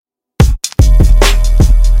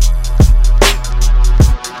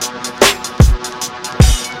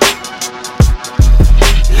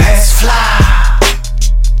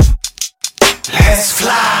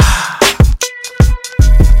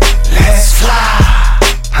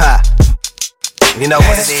You know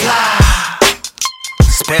what it is.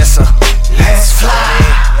 Spitz. Let's fly.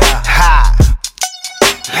 Ha.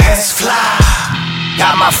 Let's fly.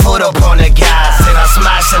 Got my foot up on the gas and I'm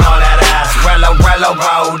smashing on that ass. Rello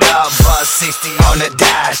rolled up, bus 60 on the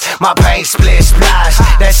dash. My paint split splash,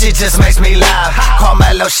 that shit just makes me laugh.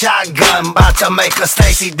 Carmelo shotgun, bout to make a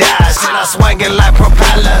Stacy dash. And I'm swinging like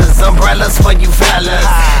propellers, umbrellas for you fellas.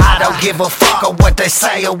 I don't give a fuck of what they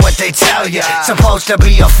say or what they tell ya. Supposed to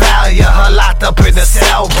be a failure, her locked up in the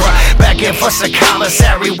cell, bruh. Begging for some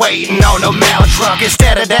commissary, waiting on a mail truck.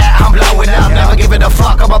 Instead of that, I'm blowing up, never giving a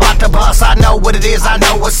fuck. I'm about to bust, I know what it is, I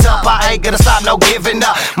know what's up. I ain't gonna stop, no giving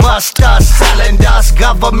up. Must us, selling dust,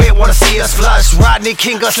 government wanna see us flush. Rodney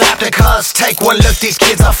King us slap the cuss. Take one look, these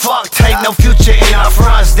kids are fucked. Ain't no future in our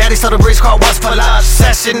fronts. Daddy saw the bridge called what's for lunch.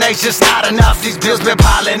 Session ain't just not enough. These bills been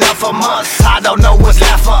piling up for months. I don't know what's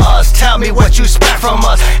left for us. Tell me what you expect from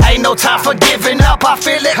us. Ain't no time for giving up. I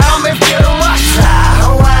feel it coming, feel the rush. Fly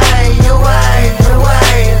away, away,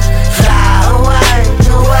 away. Fly away,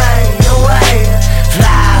 away, away.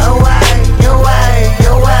 Fly away, away,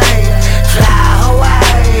 away. Fly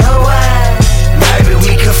away, away. Maybe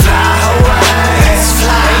we could fly away. Let's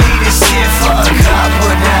fly. Leave this shit for a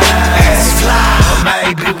couple days. Let's fly. Or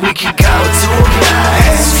maybe we could go to a place.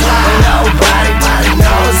 Let's fly. Where nobody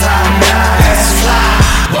knows I'm nice. Let's fly.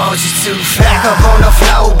 Won't you too back up on the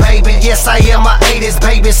floor, baby? Yes, I am my 80s,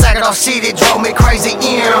 baby. Sacking off shit, it drove me crazy.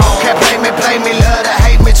 Can't play me, love to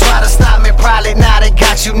hate me, try to stop me. Probably not, it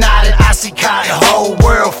got you nodded. I see caught the whole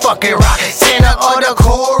world fucking rockin'. Santa or the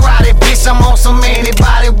Cory, bitch, I'm on some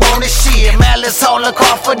anybody want this shit. Malice on the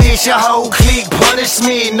call for this, your whole clique punish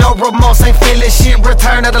me. No remorse, ain't feeling shit.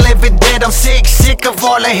 Return of the living dead, I'm sick of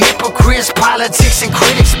all the hypocrites, politics and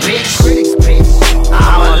critics, bitch.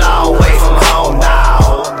 I'm a long way from home now.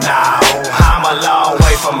 I'm a long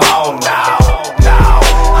way from home now.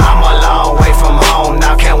 I'm a long way from home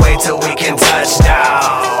now. Can't wait till we can touch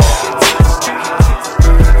down.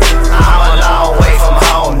 I'm a long way from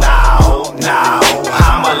home now.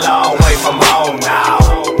 I'm a long way from home now.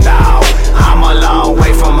 I'm a long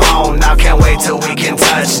way from home now. Can't wait till we can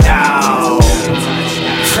touch down.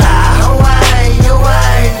 Fly away,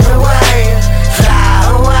 away, away. Fly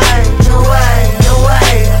away, away,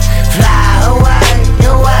 away. Fly away,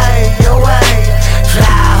 away, away.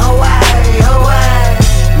 Fly away, away.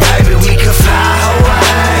 Maybe we could fly away.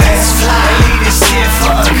 Let's fly. Leave this shit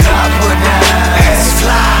for a couple days. Let's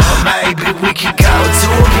fly. Or maybe we could go to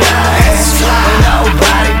a place. Let's fly. Where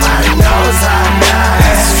nobody knows I'm nice.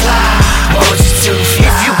 Let's fly. Won't you too fly?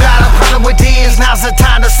 If you got a problem with this, now's the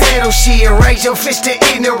time to settle shit. Raise your fist to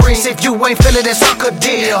ignorance. If you ain't feeling it, suck a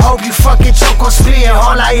deal. Hope you fucking choke or spit.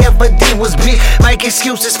 All I ever did was make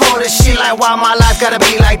excuses for the shit. Like why my life gotta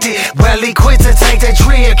be like this. Barely quit to take that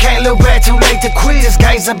trip. Can't look back, too late to quit. This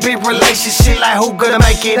game's a big relationship. Like who gonna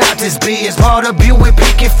make it out this biz? Bought a Buick,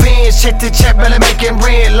 picket fence. Check the check, barely making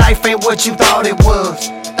rent. Life ain't what you thought it was.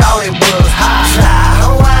 Fly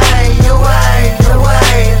away, away,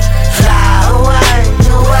 away. Fly away,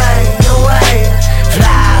 away, away.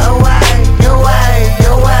 Fly away, away,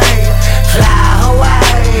 away. Fly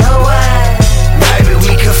away, away. Maybe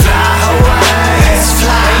we could fly away. Let's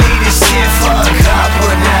fly. Leave this shit for a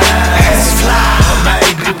couple days. Let's fly. Or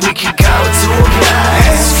maybe we could go to a place.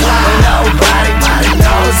 Let's fly. Where nobody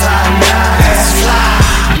knows I'm nice. Let's fly.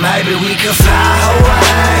 Maybe we could fly away.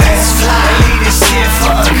 Let's fly. Leave this shit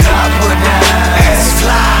for a couple days. Let's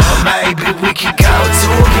fly. Or maybe we could go to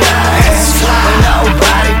a place. Let's fly. Where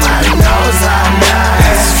nobody knows I'm nice.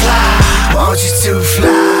 Let's fly. Won't you to fly?